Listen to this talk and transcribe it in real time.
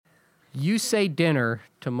You say dinner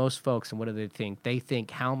to most folks, and what do they think? They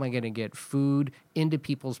think, how am I going to get food into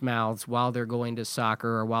people's mouths while they're going to soccer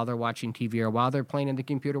or while they're watching TV or while they're playing on the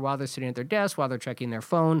computer, while they're sitting at their desk, while they're checking their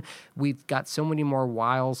phone? We've got so many more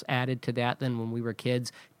wiles added to that than when we were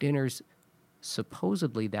kids. Dinner's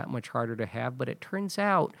supposedly that much harder to have, but it turns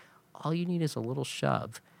out all you need is a little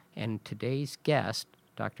shove. And today's guest,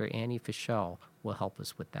 Dr. Annie Fischel, will help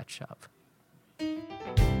us with that shove.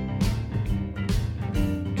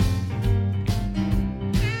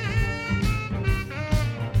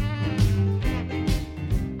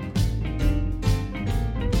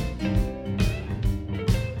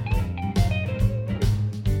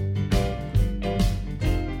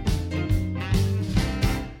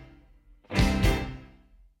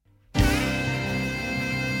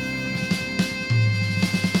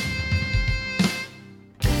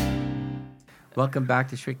 Welcome back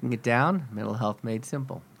to Shrinking It Down, Mental Health Made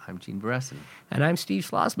Simple. I'm Gene Beresin. And I'm Steve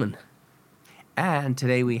Schlossman. And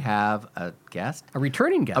today we have a guest. A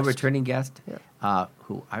returning guest.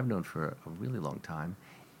 Who I've known for a really long time,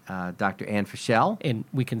 Dr. Anne Fischel. And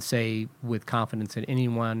we can say with confidence that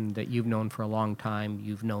anyone that you've known for a long time,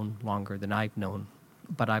 you've known longer than I've known.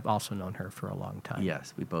 But I've also known her for a long time.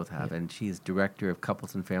 Yes, we both have. Yeah. And she is Director of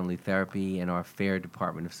Couples and Family Therapy in our Fair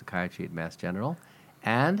Department of Psychiatry at Mass General.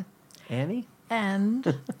 And Annie?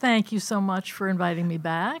 And thank you so much for inviting me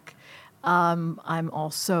back. I'm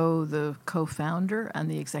also the co-founder and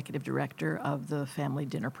the executive director of the Family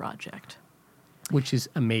Dinner Project. Which is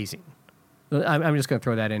amazing. I'm just going to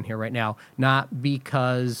throw that in here right now. Not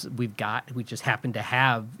because we just happen to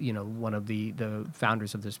have, one of the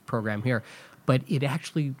founders of this program here, but it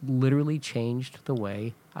actually literally changed the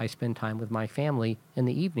way I spend time with my family in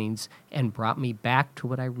the evenings and brought me back to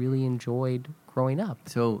what I really enjoyed growing up.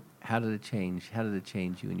 So how did it change? How did it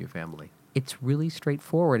change you and your family? It's really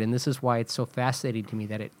straightforward, and this is why it's so fascinating to me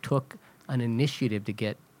that it took an initiative to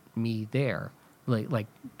get me there, like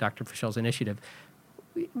Dr. Fischel's initiative.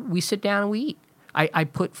 We sit down and we eat. I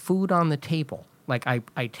put food on the table. Like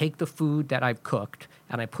I take the food that I've cooked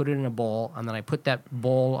and I put it in a bowl, and then I put that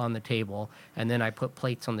bowl on the table, and then I put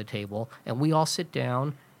plates on the table, and we all sit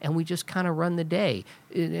down and we just kind of run the day.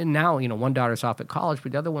 And now, one daughter's off at college,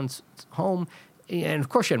 but the other one's home. And of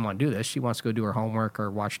course she doesn't want to do this. She wants to go do her homework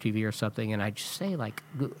or watch TV or something. And I just say,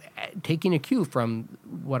 taking a cue from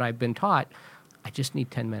what I've been taught, I just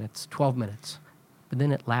need 10 minutes, 12 minutes. But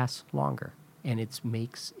then it lasts longer. And it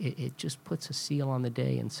just puts a seal on the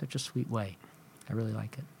day in such a sweet way. I really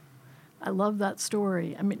like it. I love that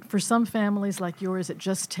story. I mean, for some families like yours, it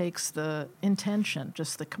just takes the intention,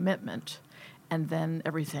 just the commitment, and then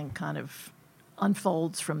everything kind of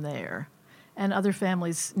unfolds from there. And other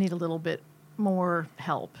families need a little bit more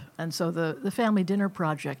help. And so the Family Dinner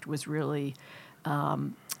Project was really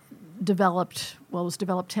developed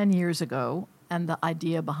 10 years ago, and the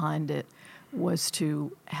idea behind it was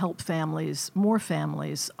to help more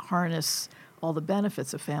families harness all the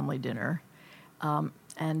benefits of family dinner,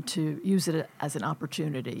 and to use it as an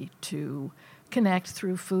opportunity to connect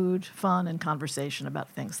through food, fun, and conversation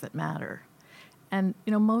about things that matter. And,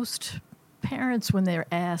 most parents, when they're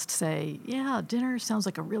asked, say, yeah, dinner sounds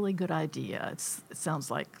like a really good idea. It sounds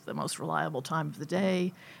like the most reliable time of the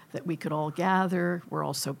day, that we could all gather. We're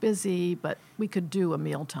all so busy, but we could do a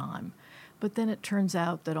mealtime. But then it turns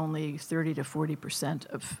out that only 30 to 40%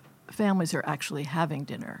 of families are actually having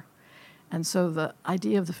dinner. And so the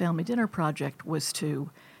idea of the Family Dinner Project was to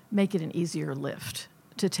make it an easier lift,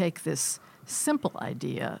 to take this simple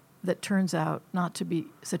idea that turns out not to be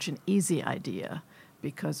such an easy idea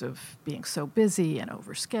because of being so busy and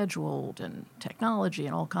overscheduled and technology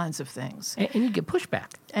and all kinds of things. And you get pushback.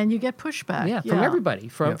 Yeah, from everybody,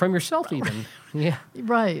 from yourself even. Yeah.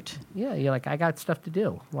 Right. Yeah, you're like, I got stuff to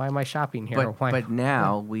do. Why am I shopping here? But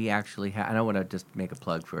now we actually have, and I want to just make a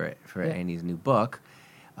plug for Annie's new book,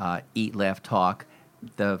 Eat, Laugh, Talk,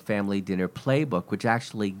 the Family Dinner Playbook, which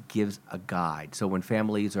actually gives a guide. So when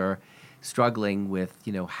families are struggling with,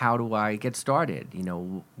 how do I get started?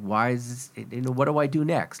 Why is this, what do I do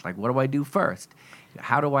next? Like, what do I do first?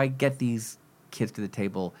 How do I get these kids to the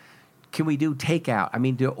table? Can we do takeout? I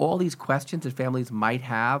mean, there are all these questions that families might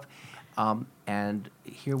have, and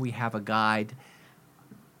here we have a guide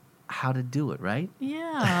how to do it, right?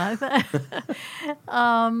 Yeah.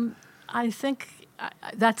 I think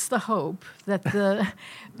that's the hope, that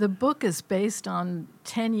the book is based on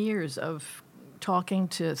 10 years of talking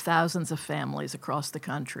to thousands of families across the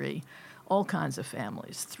country, all kinds of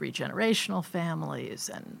families, 3-generational families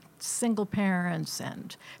and single parents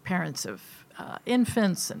and parents of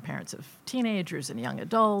infants and parents of teenagers and young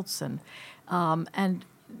adults. And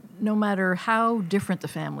no matter how different the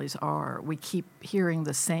families are, we keep hearing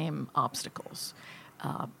the same obstacles.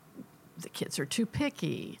 The kids are too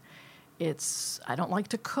picky. I don't like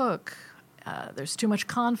to cook. There's too much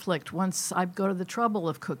conflict once I go to the trouble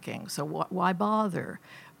of cooking, so why bother?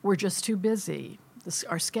 We're just too busy.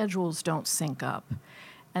 Our schedules don't sync up.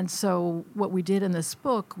 And so what we did in this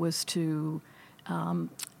book was to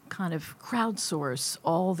kind of crowdsource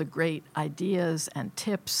all the great ideas and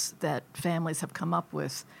tips that families have come up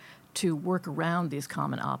with to work around these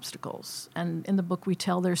common obstacles. And in the book, we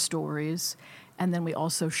tell their stories, and then we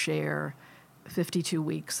also share 52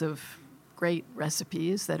 weeks of great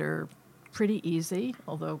recipes that are pretty easy,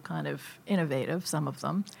 although kind of innovative, some of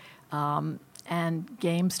them, and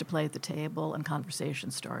games to play at the table and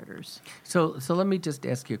conversation starters. So let me just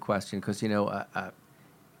ask you a question, because,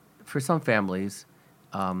 for some families,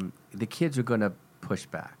 the kids are going to push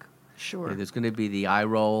back. Sure. There's going to be the eye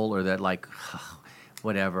roll or that like,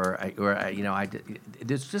 whatever,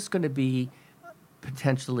 there's just going to be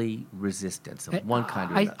potentially resistance of one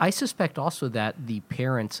kind or another. I suspect also that the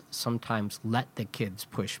parents sometimes let the kids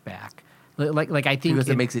push back. Like I think because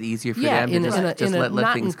it makes it easier for them to just let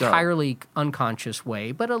not things go. entirely unconscious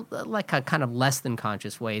way, but like a kind of less than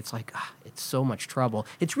conscious way. It's like it's so much trouble.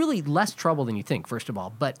 It's really less trouble than you think, first of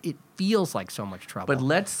all, but it feels like so much trouble. But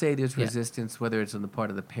let's say there's resistance, whether it's on the part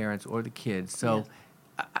of the parents or the kids. So,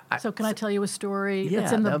 So can I tell you a story Yeah,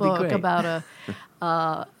 that's in the that'd be book great. about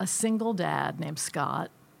a single dad named Scott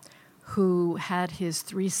who had his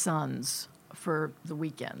 3 sons for the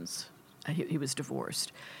weekends. He was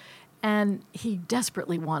divorced. And he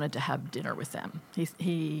desperately wanted to have dinner with them.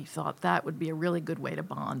 He thought that would be a really good way to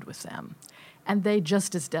bond with them. And they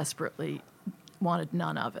just as desperately wanted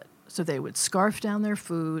none of it. So they would scarf down their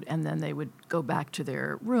food, and then they would go back to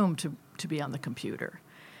their room to be on the computer.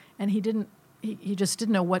 And he just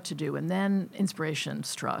didn't know what to do. And then inspiration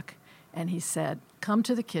struck, and he said, "Come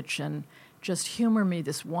to the kitchen, just humor me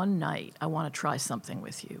this one night. I want to try something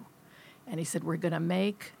with you." And he said, "We're going to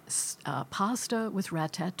make pasta with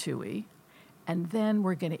ratatouille, and then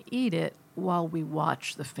we're going to eat it while we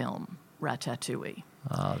watch the film Ratatouille."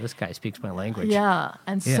 Oh, this guy speaks my language. Yeah.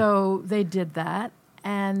 And Yeah. so they did that,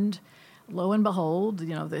 and lo and behold,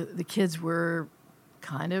 the kids were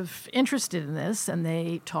kind of interested in this, and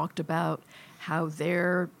they talked about how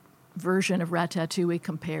their version of Ratatouille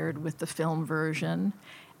compared with the film version,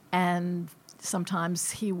 and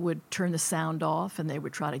sometimes he would turn the sound off and they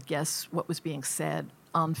would try to guess what was being said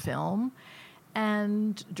on film.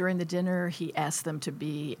 And during the dinner, he asked them to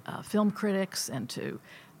be film critics and to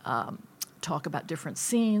talk about different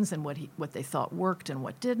scenes and what they thought worked and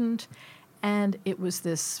what didn't. And it was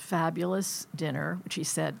this fabulous dinner, which he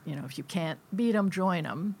said, if you can't beat them, join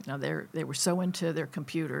them. They were so into their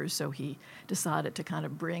computers, so he decided to kind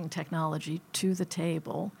of bring technology to the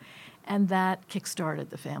table. And that kickstarted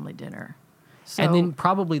the family dinner. So And then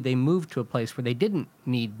probably they moved to a place where they didn't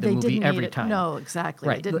need the they movie didn't every need it. time. No, exactly.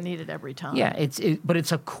 Right. They didn't need it every time. Yeah, but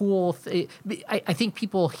it's a cool. I think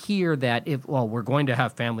people hear that we're going to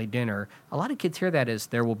have family dinner. A lot of kids hear that as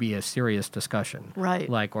there will be a serious discussion, Right.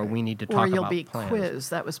 or we need to talk Or you'll about be plans.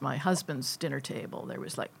 quizzed. That was my husband's dinner table. There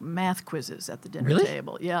was like math quizzes at the dinner Really?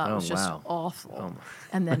 table. Yeah, it Oh, was just wow. awful. Oh, my.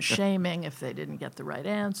 And then shaming if they didn't get the right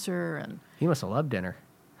answer. And He must have loved dinner.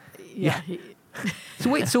 yeah, So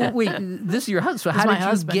wait, this is your husband. So how my did you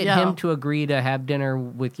husband, get yeah. him to agree to have dinner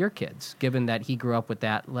with your kids, given that he grew up with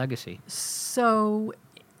that legacy? so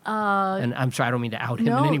And I'm sorry, I don't mean to out him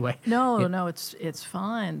in any way. No, it's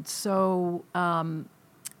fine. So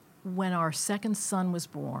when our second son was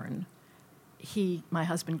born, my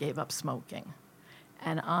husband gave up smoking,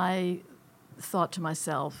 and I thought to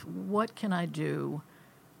myself, what can I do?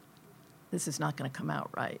 This is not going to come out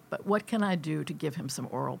right, but what can I do to give him some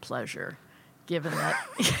oral pleasure, given that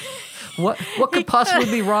What could possibly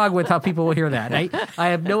be wrong with how people will hear that? I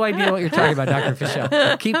have no idea what you're talking about, Dr.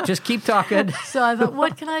 Fischel. Just keep talking. So I thought,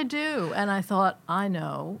 what can I do? And I thought, I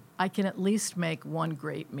know, I can at least make one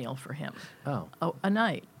great meal for him a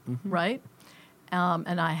night, right?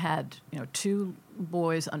 And I had 2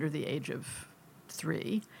 boys under the age of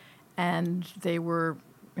 3, and they were,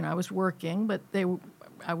 I was working, but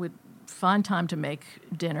I would find time to make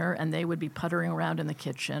dinner, and they would be puttering around in the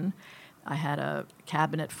kitchen. I had a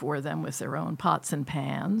cabinet for them with their own pots and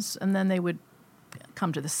pans, and then they would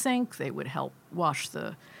come to the sink. They would help wash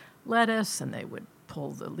the lettuce, and they would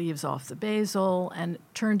pull the leaves off the basil. And it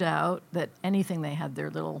turned out that anything they had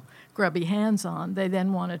their little grubby hands on, they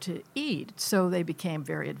then wanted to eat. So they became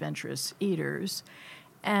very adventurous eaters.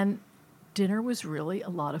 And dinner was really a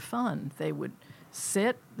lot of fun. They would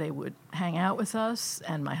sit, they would hang out with us,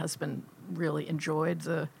 and my husband really enjoyed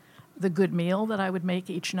the the good meal that I would make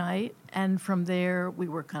each night, and from there we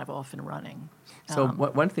were kind of off and running. So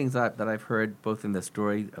one thing that I've heard both in the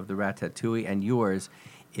story of the Ratatouille and yours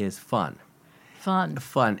is fun.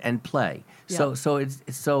 Fun and play. Yeah. So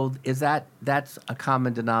is that's a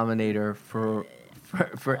common denominator for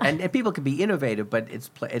and people can be innovative, but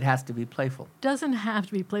it has to be playful. Doesn't have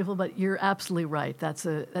to be playful, but you're absolutely right. That's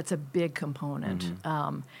a big component,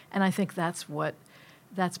 and I think that's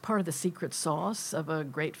part of the secret sauce of a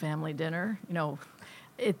great family dinner. You know,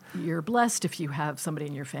 you're blessed if you have somebody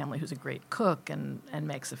in your family who's a great cook and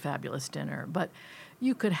makes a fabulous dinner, but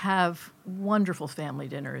you could have wonderful family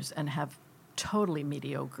dinners and have totally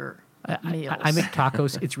mediocre meals. I make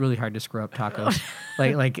tacos. It's really hard to screw up tacos.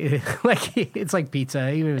 like it's like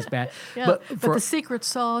pizza, even if it's bad. Yeah, but the secret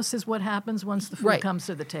sauce is what happens once the food Right. comes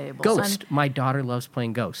to the table. Ghost. My daughter loves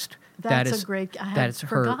playing Ghost. That's a great. I had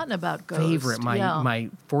forgotten about Ghost. Favorite. My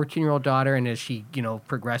 14-year-old daughter, and as she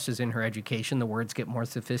progresses in her education, the words get more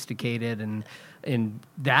sophisticated, and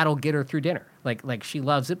that'll get her through dinner. Like she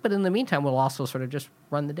loves it. But in the meantime, we'll also sort of just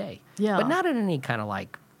run the day. Yeah. But not in any kind of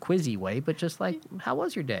like quizzy way, but just like, how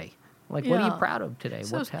was your day? Like, what are you proud of today?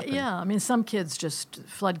 So, What's happening? Yeah, I mean, some kids just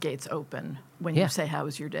floodgates open when you say, "How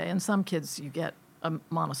was your day?" And some kids you get a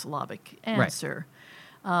monosyllabic answer.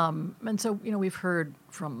 Right. And so, we've heard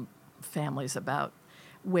from families about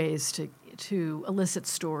ways to elicit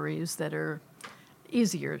stories that are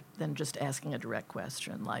easier than just asking a direct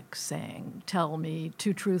question, like saying, "Tell me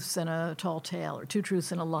 2 truths and a tall tale," or 2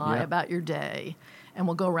 truths and a lie about your day. And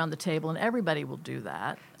we'll go around the table, and everybody will do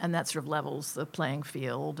that. And that sort of levels the playing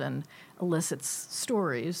field and elicits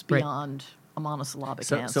stories beyond a monosyllabic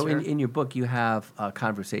answer. So in your book, you have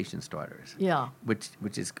conversation starters. Yeah. Which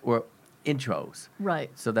is, or intros. Right.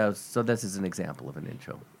 So this is an example of an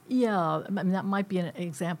intro. Yeah. I mean, that might be an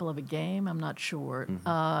example of a game. I'm not sure.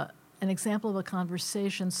 An example of a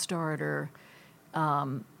conversation starter,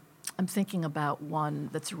 I'm thinking about one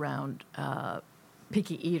that's around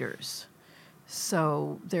picky eaters.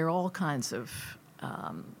 So there are all kinds of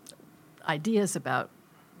ideas about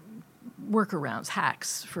workarounds,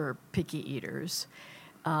 hacks for picky eaters.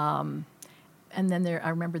 And then I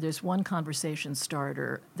remember there's one conversation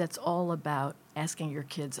starter that's all about asking your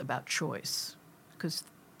kids about choice. Because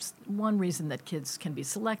one reason that kids can be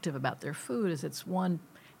selective about their food is it's one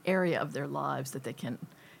area of their lives that they can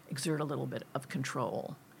exert a little bit of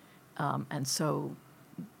control. And so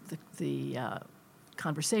the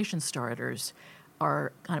conversation starters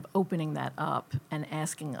are kind of opening that up and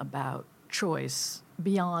asking about choice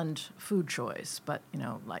beyond food choice. But,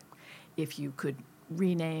 like if you could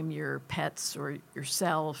rename your pets or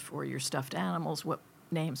yourself or your stuffed animals, what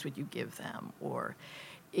names would you give them? Or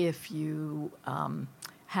if you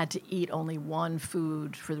had to eat only one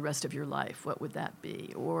food for the rest of your life, what would that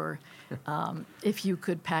be? Or if you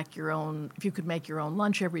could make your own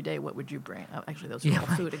lunch every day, what would you bring? Actually, those are all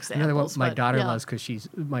food examples. Another one my daughter loves because she's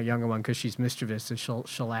my younger one because she's mischievous, and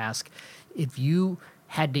she'll ask, if you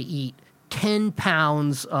had to eat 10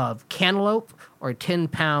 pounds of cantaloupe or 10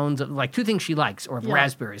 pounds of, like, 2 things she likes, or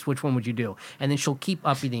raspberries, which one would you do? And then she'll keep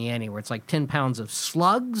upping the ante, where it's like 10 pounds of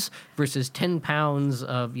slugs versus 10 pounds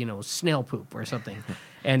of, snail poop or something.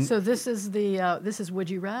 And so this is Would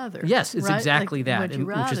You Rather? Yes, it's right? exactly that, Would You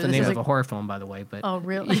which is Rather. the name of a horror film, by the way. But oh,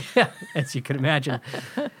 really? Yeah, as you can imagine.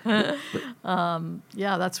 Yeah,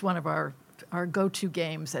 that's one of our go-to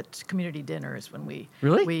games at community dinners when we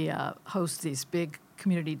host these big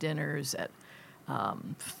community dinners at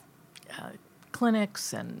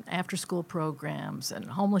clinics and after-school programs and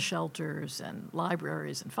homeless shelters and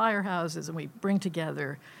libraries and firehouses, and we bring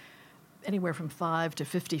together anywhere from 5 to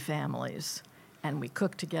 50 families, and we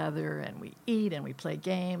cook together and we eat and we play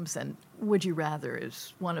games. And Would You Rather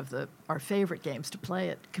is one of our favorite games to play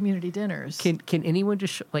at community dinners. Can anyone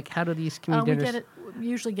just how do these community dinners? We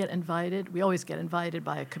usually get invited. We always get invited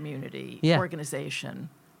by a community organization,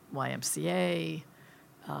 YMCA.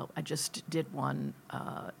 I just did one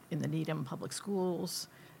in the Needham Public Schools.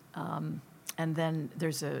 And then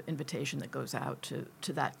there's an invitation that goes out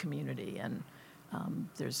to that community. And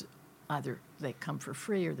there's either they come for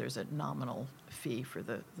free or there's a nominal fee for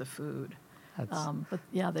the food. But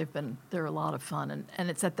yeah, they're a lot of fun. And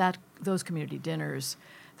it's at those community dinners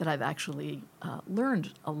that I've actually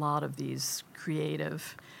learned a lot of these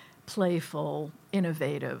creative, playful,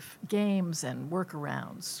 innovative games and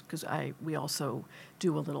workarounds, because we also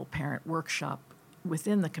do a little parent workshop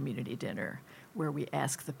within the community dinner where we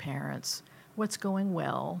ask the parents, what's going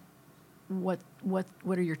well, what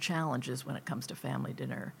are your challenges when it comes to family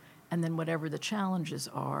dinner, and then whatever the challenges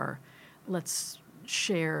are, let's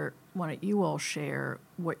why don't you all share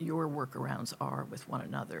what your workarounds are with one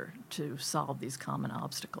another to solve these common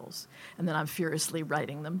obstacles? And then I'm furiously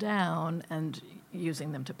writing them down and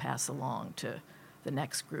using them to pass along to the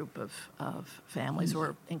next group of families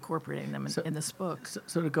or incorporating them in this book.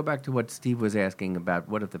 So to go back to what Steve was asking about,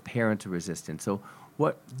 what if the parents are resistant? So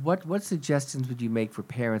what suggestions would you make for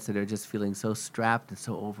parents that are just feeling so strapped and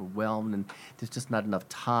so overwhelmed and there's just not enough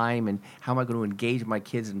time, and how am I going to engage my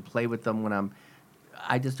kids and play with them when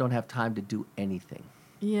I just don't have time to do anything?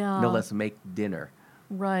 Yeah. No less make dinner.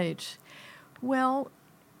 Right. Well,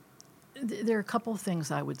 there are a couple of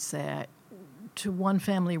things I would say. To one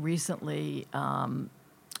family recently,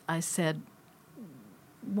 I said,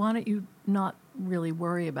 why don't you not really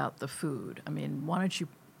worry about the food? I mean, why don't you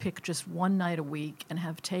pick just one night a week and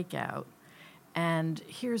have takeout? And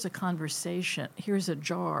here's a conversation, here's a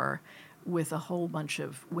jar with a whole bunch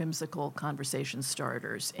of whimsical conversation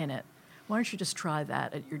starters in it. Why don't you just try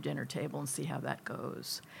that at your dinner table and see how that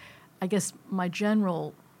goes? I guess my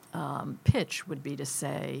general pitch would be to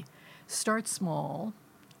say, start small,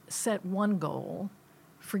 set one goal,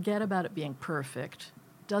 forget about it being perfect.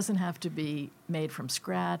 Doesn't have to be made from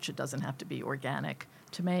scratch. It doesn't have to be organic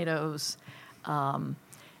tomatoes.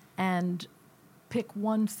 And pick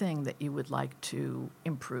one thing that you would like to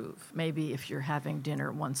improve. Maybe if you're having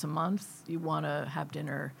dinner once a month, you want to have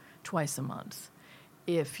dinner twice a month.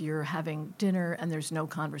 If you're having dinner and there's no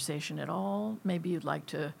conversation at all, maybe you'd like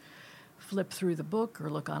to flip through the book or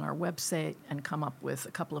look on our website and come up with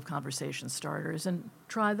a couple of conversation starters and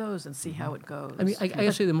try those and see how it goes. I mean, I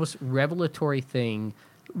gotta say the most revelatory thing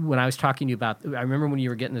when I was talking to you about, I remember when you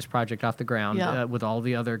were getting this project off the ground Yeah. with all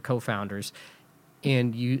the other co-founders,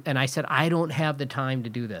 and I said, I don't have the time to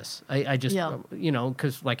do this. I just, Yeah.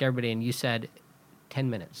 because like everybody, and you said 10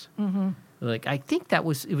 minutes. Mm-hmm. Like, I think it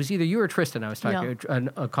was either you or Tristan I was talking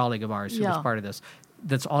to, a colleague of ours who was Yeah. part of this.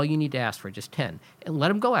 That's all you need to ask for, just 10. And let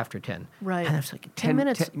them go after 10. Right. And I was like, 10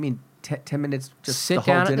 minutes? You mean 10 minutes just Sit the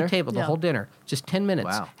whole down dinner? at the table, the Yeah. whole dinner, just 10 minutes.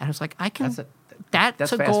 Wow. And I was like, I can. That's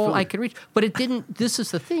That's a fast goal food. I can reach. But it didn't. This is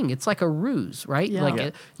the thing. It's like a ruse, right? Yeah. Like Yeah.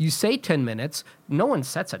 you say 10 minutes. No one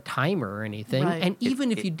sets a timer or anything. Right. And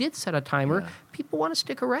even if you did set a timer, people want to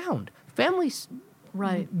stick around. Families.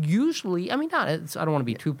 Right. Usually, I mean, I don't want to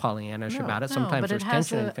be too Pollyannish about it. Sometimes but there's it has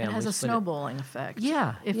tension in it families. has a but snowballing effect.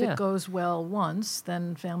 Yeah, If yeah. it goes well once,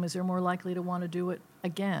 then families are more likely to want to do it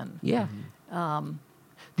again. Yeah.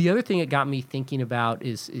 The other thing it got me thinking about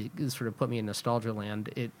is it sort of put me in nostalgia land.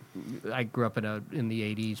 I grew up in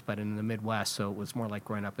the 80s, but in the Midwest, so it was more like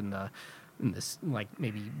growing up in this like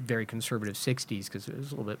maybe very conservative 60s because it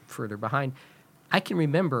was a little bit further behind. I can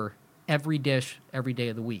remember every dish every day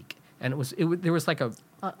of the week, and there was like a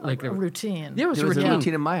routine. There was There a was a routine.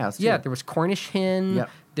 routine in my house, too. Yeah, there was Cornish hen. Yep.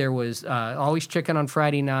 There was always chicken on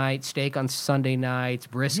Friday night, steak on Sunday nights,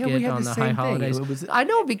 brisket we had on the the same high thing. holidays. It was- I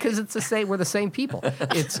know because it's the same. We're the same people.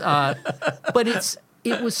 But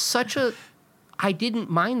it was such a. I didn't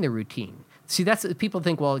mind the routine. See, people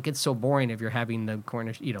think, well, it gets so boring if you're having the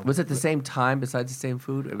Cornish. Was it the same time besides the same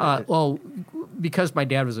food? Well, because my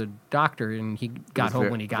dad was a doctor and he got home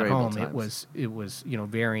when he got variable home, times. it was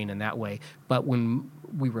varying in that way. But when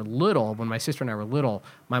we were little, when my sister and I were little,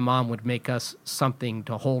 my mom would make us something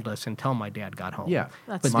to hold us until my dad got home. Yeah.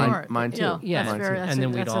 That's But smart. mine too. Yeah, Yeah. that's Mine very, too. that's And a,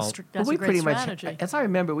 then we'd that's all- a, str- But that's we a great pretty strategy. much, as I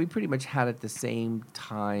remember, we pretty much had it the same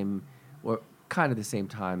time, or kind of the same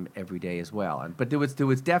time every day as well. But there was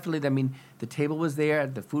definitely, I mean, the table was there,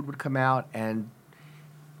 the food would come out, and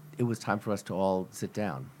it was time for us to all sit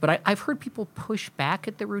down. But I've heard people push back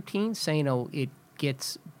at the routine, saying, "Oh, it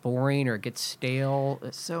gets boring or it gets stale."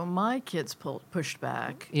 So my kids pushed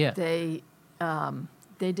back. Yeah. They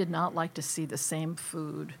did not like to see the same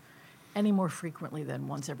food any more frequently than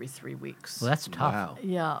once every 3 weeks. Well, that's tough. Wow.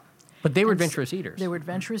 Yeah. But they were And s- adventurous eaters. They were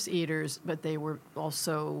adventurous eaters, but they were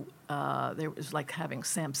also, there was like having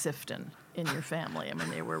Sam Sifton in your family. I mean,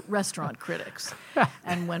 they were restaurant critics.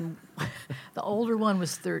 And when the older one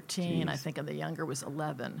was 13, I think, and the younger was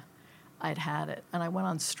 11, I'd had it. And I went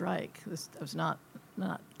on strike. I was not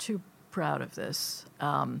too proud of this.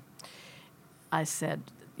 I said,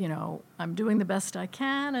 I'm doing the best I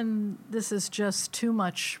can, and this is just too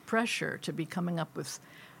much pressure to be coming up with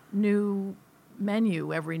new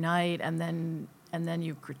menu every night, and then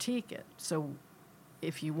you critique it. So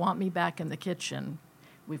if you want me back in the kitchen,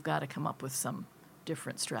 we've got to come up with some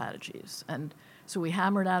different strategies. And so we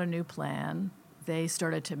hammered out a new plan. They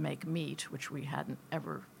started to make meat, which we hadn't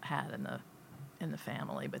ever had in the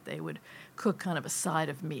family, but they would cook kind of a side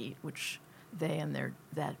of meat, which they and their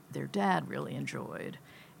dad really enjoyed.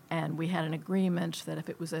 And we had an agreement that if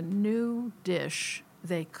it was a new dish,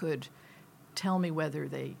 they could tell me whether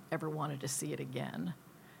they ever wanted to see it again,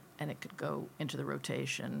 and it could go into the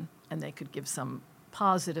rotation, and they could give some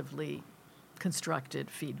positively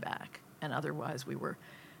constructed feedback. And otherwise, we were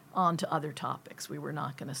on to other topics. We were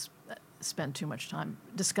not going to spend too much time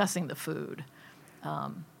discussing the food.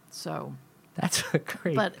 So That's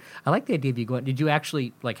great. But- I like the idea of you going. Did you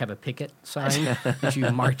actually like have a picket sign? Did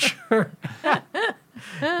you march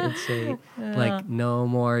and say like "No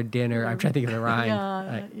more dinner"? I'm trying to think of the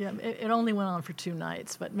rhyme. yeah. It only went on for 2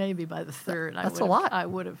 nights, but maybe by the third, That's a lot. I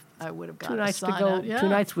would have got 2 a nights to sign go. out. Yeah. 2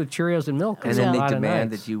 nights with Cheerios and milk. And is then a they lot of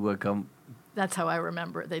demand nights. that you would come. That's how I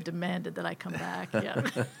remember it. They demanded that I come back.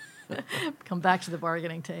 Yeah, come back to the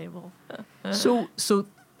bargaining table. So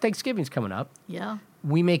Thanksgiving's coming up. Yeah.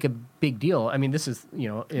 We make a big deal. I mean, this is,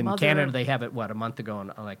 in Mother- Canada they have it a month ago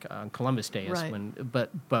on Columbus Day is Right. when,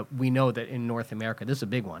 but we know that in North America this is a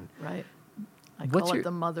big one. Right. I What's call your- it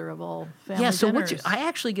the mother of all family Yeah. So dinners. I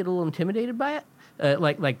actually get a little intimidated by it.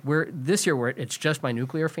 Like we're this year where it's just my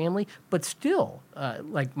nuclear family, but still,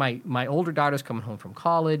 like my older daughter's coming home from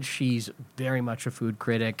college. She's very much a food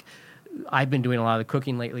critic. I've been doing a lot of the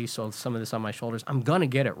cooking lately, so some of this on my shoulders. I'm gonna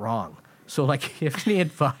get it wrong. So like, if any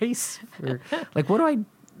advice, like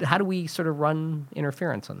how do we sort of run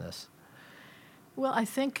interference on this? Well, I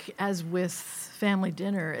think as with family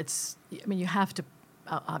dinner, you have to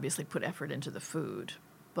obviously put effort into the food,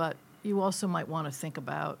 but you also might want to think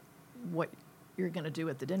about what you're going to do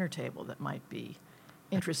at the dinner table that might be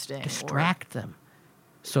interesting. Distract them.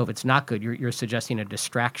 So if it's not good, you're suggesting a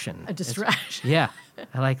distraction. A distraction. Yeah,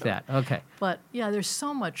 I like that. Okay. But yeah, there's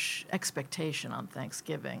so much expectation on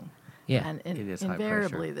Thanksgiving. Yeah. And It is high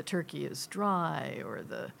invariably pressure. the turkey is dry, or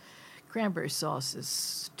the cranberry sauce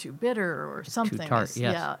is too bitter, or something tart, is,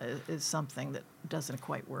 yes. is something that doesn't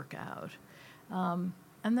quite work out.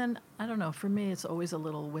 And then, I don't know, for me, it's always a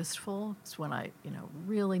little wistful. It's when I,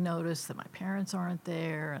 really notice that my parents aren't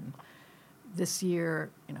there. And this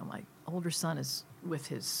year, my older son is with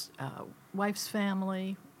his wife's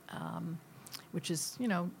family, which is,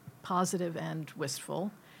 positive and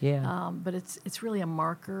wistful. Yeah. But it's really a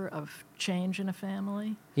marker of change in a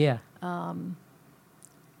family. Yeah.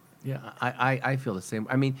 Yeah, I feel the same.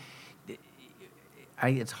 I mean,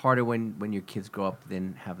 it's harder when your kids grow up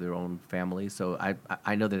then have their own families. So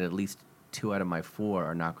I know that at least 2 out of my 4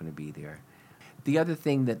 are not going to be there. The other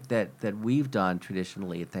thing that we've done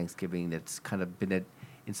traditionally at Thanksgiving that's kind of been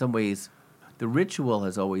in some ways, the ritual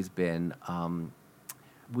has always been,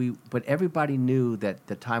 but everybody knew that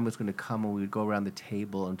the time was going to come when we would go around the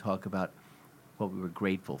table and talk about what we were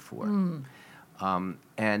grateful for.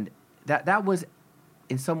 And that was,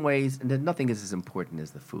 in some ways, and then nothing is as important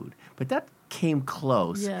as the food, but that came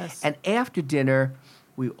close. Yes. And after dinner,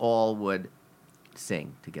 we all would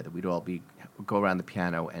sing together. We'd all go around the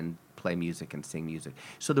piano and play music and sing music.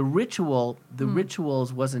 So the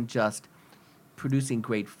rituals wasn't just producing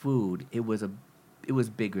great food. It was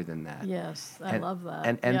bigger than that. Yes, I love that.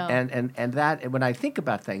 And that, when I think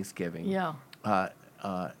about Thanksgiving, Yeah.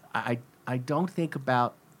 I don't think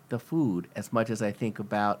about the food as much as I think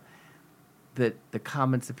about the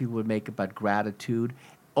comments that people would make about gratitude.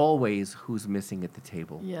 Always, who's missing at the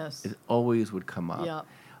table? Yes. It always would come up. Yeah.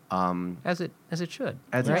 As it should.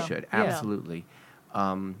 As Yeah. it should, Yeah. absolutely.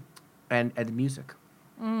 And music.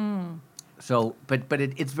 So, but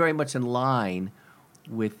it's very much in line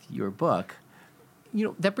with your book.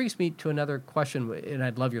 That brings me to another question, and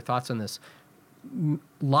I'd love your thoughts on this.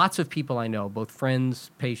 Lots of people I know, both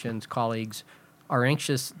friends, patients, colleagues, are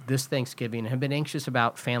anxious this Thanksgiving, have been anxious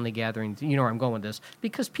about family gatherings. You know where I'm going with this,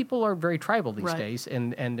 because people are very tribal these Right. days,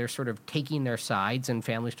 and they're sort of taking their sides, and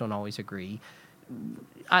families don't always agree.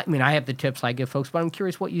 I mean, I have the tips I give folks, but I'm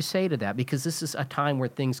curious what you say to that, because this is a time where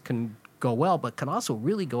things can go well, but can also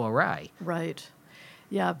really go awry. Right.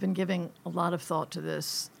 Yeah, I've been giving a lot of thought to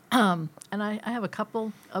this. And I have a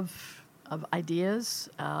couple of ideas.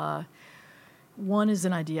 One is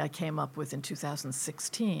an idea I came up with in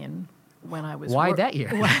 2016 when I was... Why that year?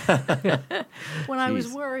 When I was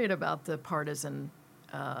Jeez. worried about the partisan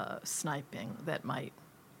sniping that might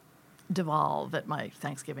devolve at my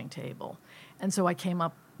Thanksgiving table. And so I came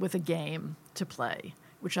up with a game to play,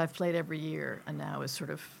 which I've played every year, and now is sort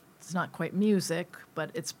of, it's not quite music,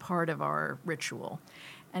 but it's part of our ritual.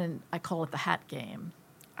 And I call it the hat game.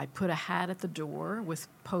 I put a hat at the door with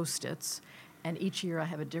Post-its, and each year I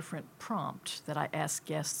have a different prompt that I ask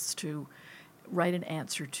guests to write an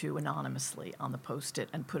answer to anonymously on the Post-it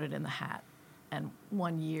and put it in the hat. And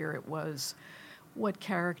one year it was, what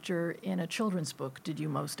character in a children's book did you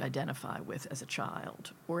most identify with as a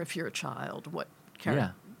child? Or if you're a child, what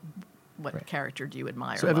what character do you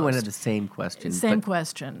admire So everyone most? had the same question. Same but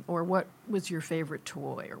question. Or what was your favorite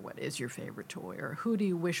toy? Or what is your favorite toy? Or who do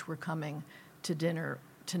you wish were coming to dinner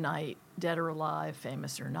tonight, dead or alive,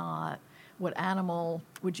 famous or not? What animal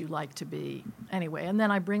would you like to be? Anyway, and then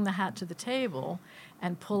I bring the hat to the table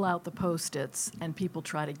and pull out the Post-its, and people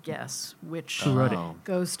try to guess which Who wrote it? Oh.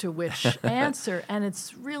 goes to which answer. And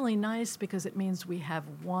it's really nice because it means we have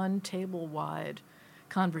one table-wide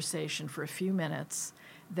conversation for a few minutes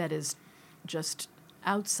that is just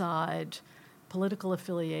outside political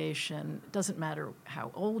affiliation. It doesn't matter how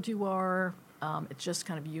old you are. It just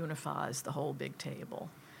kind of unifies the whole big table.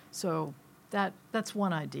 So that's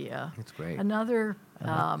one idea. That's great. Another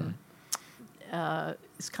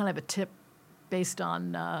is kind of a tip based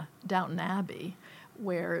on Downton Abbey,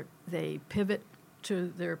 where they pivot to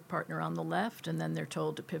their partner on the left, and then they're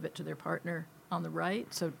told to pivot to their partner on the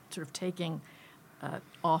right. So sort of taking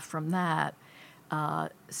off from that,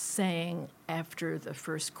 saying after the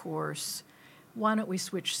first course, why don't we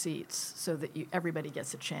switch seats so that everybody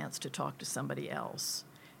gets a chance to talk to somebody else,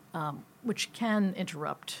 which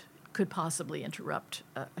could possibly interrupt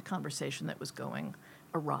a conversation that was going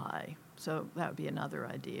awry. So that would be another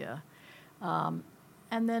idea.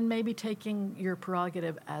 And then maybe taking your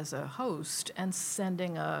prerogative as a host and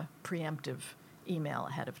sending a preemptive email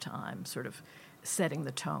ahead of time, sort of setting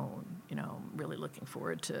the tone. You know, I'm really looking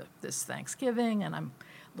forward to this Thanksgiving, and I'm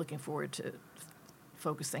looking forward to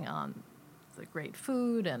focusing on the great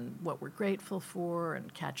food and what we're grateful for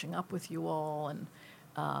and catching up with you all, and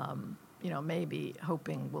maybe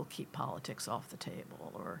hoping we'll keep politics off the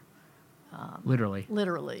table, or Literally.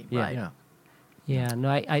 Yeah. right? Yeah. Yeah, no,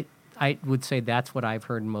 I would say that's what I've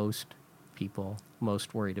heard most people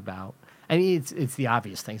most worried about. I mean, it's the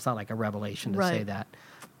obvious thing. It's not like a revelation to say Right. that,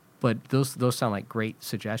 but those sound like great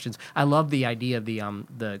suggestions. I love the idea of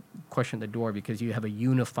the question at the door, because you have a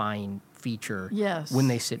unifying feature Yes. when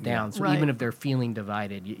they sit down. So Right. even if they're feeling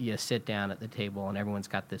divided, you sit down at the table and everyone's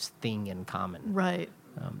got this thing in common. Right.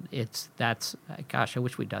 Gosh, I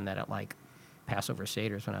wish we'd done that at like Passover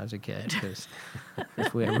Seders when I was a kid, because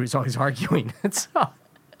everybody was always arguing. So,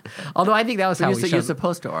 although I think that was how we You're showed.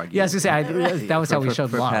 supposed to argue. Yeah, I was gonna say that was how we For-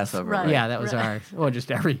 showed for love. Passover, Right. Yeah, that was Right.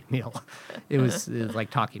 just every meal. It was like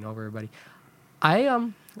talking over everybody.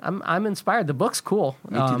 I'm inspired. The book's cool.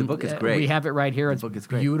 Me too. The book is great. We have it right here. The It's book is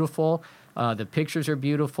great. beautiful. The pictures are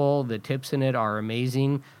beautiful. The tips in it are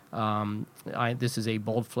amazing. This is a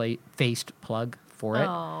bold-faced plug for it,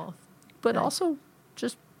 Oh, but thanks. also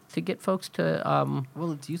just to get folks to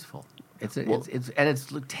Well, it's useful. It's Well-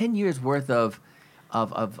 it's 10 years worth of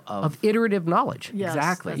iterative knowledge. yes,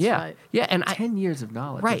 exactly. That's yeah, right. yeah, and 10 years of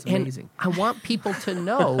knowledge. right, It's amazing. and I want people to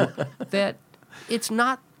know that it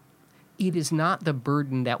is not the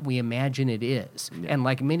burden that we imagine it is. Yeah. And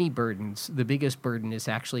like many burdens, the biggest burden is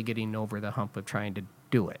actually getting over the hump of trying to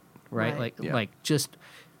do it, right? Right. Yeah. Like just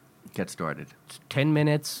Get started. 10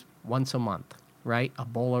 minutes once a month, right? A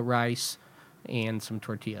bowl of rice and some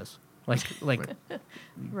tortillas. Like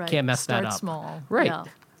Right. Can't mess that Start up. small. Right. Yeah.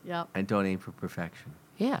 Yep. And don't aim for perfection.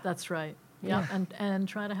 yeah. That's right. Yeah. Yeah. And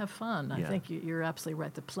try to have fun. I Yeah. think you're absolutely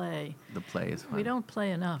right. The play. The play is fun. We don't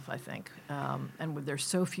play enough, I think. There's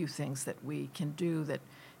so few things that we can do that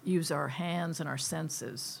use our hands and our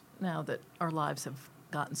senses now that our lives have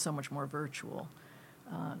gotten so much more virtual.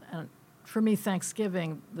 And for me,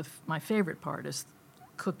 Thanksgiving, my favorite part is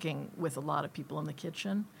cooking with a lot of people in the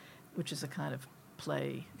kitchen, which is a kind of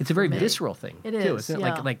play. It's a very for me. visceral thing, It too. is, Isn't it?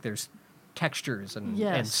 yeah. Like there's textures and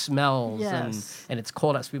Yes. smells Yes. and it's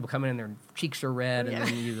cold out, so people come in and their cheeks are red, and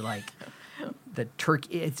then you like the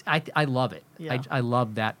turkey. I love it. Yeah. I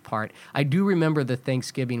love that part. I do remember the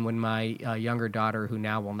Thanksgiving when my younger daughter, who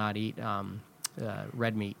now will not eat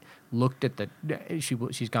red meat, looked at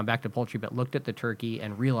she's gone back to poultry, but looked at the turkey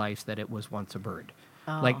and realized that it was once a bird.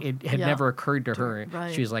 Like it had yeah. never occurred to her.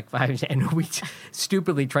 Right. She was like 5, and we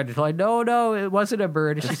stupidly tried to tell her, no, it wasn't a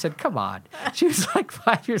bird. And she said, "Come on." She was like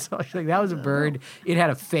 5 years old. She's like, "That was a bird. It had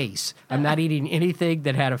a face. I'm not eating anything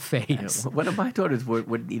that had a face." One of my daughters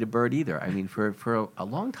wouldn't eat a bird either. I mean, for a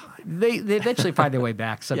long time. They eventually find their way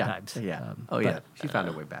back sometimes. Yeah. But, Yeah. She found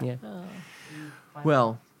her way back. Yeah.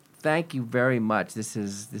 Well, thank you very much. This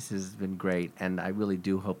has been great, and I really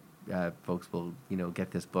do hope folks will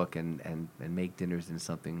get this book and make dinners into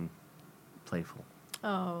something playful.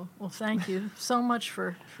 Oh, well, thank you so much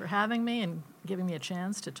for having me and giving me a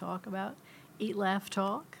chance to talk about Eat, Laugh,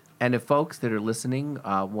 Talk. And if folks that are listening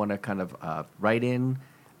want to kind of write in,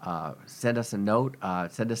 send us a note.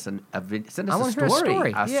 Send us send I us want a to hear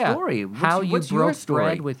story. a story. Yeah. Story. How you what's your broke story?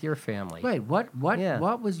 bread with your family. Right. Yeah.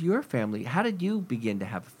 What was your family? How did you begin to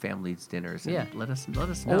have families dinners? And Yeah. Let us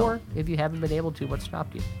know. Or if you haven't been able to, what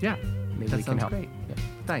stopped you? yeah, Maybe that we can sounds help. great. Yeah.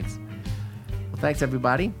 Thanks. Well, thanks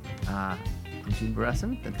everybody. I'm Gene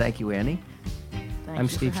Bresson, and thank you, Annie. Thank I'm you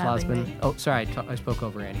Steve for having Schlossman. me. Oh, sorry, I spoke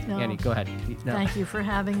over Annie. No. Annie, go ahead. No. Thank you for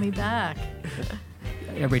having me back.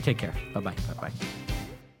 Everybody take care. Bye-bye. Bye bye.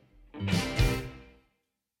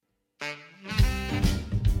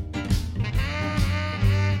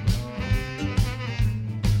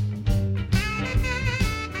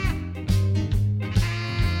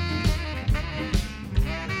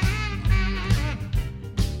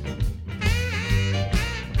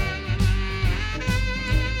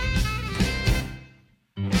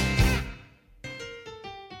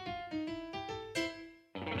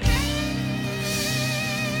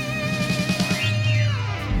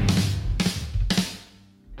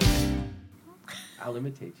 I'll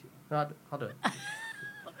imitate you. I'll do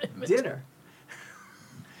it. Dinner.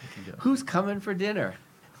 Who's coming for dinner?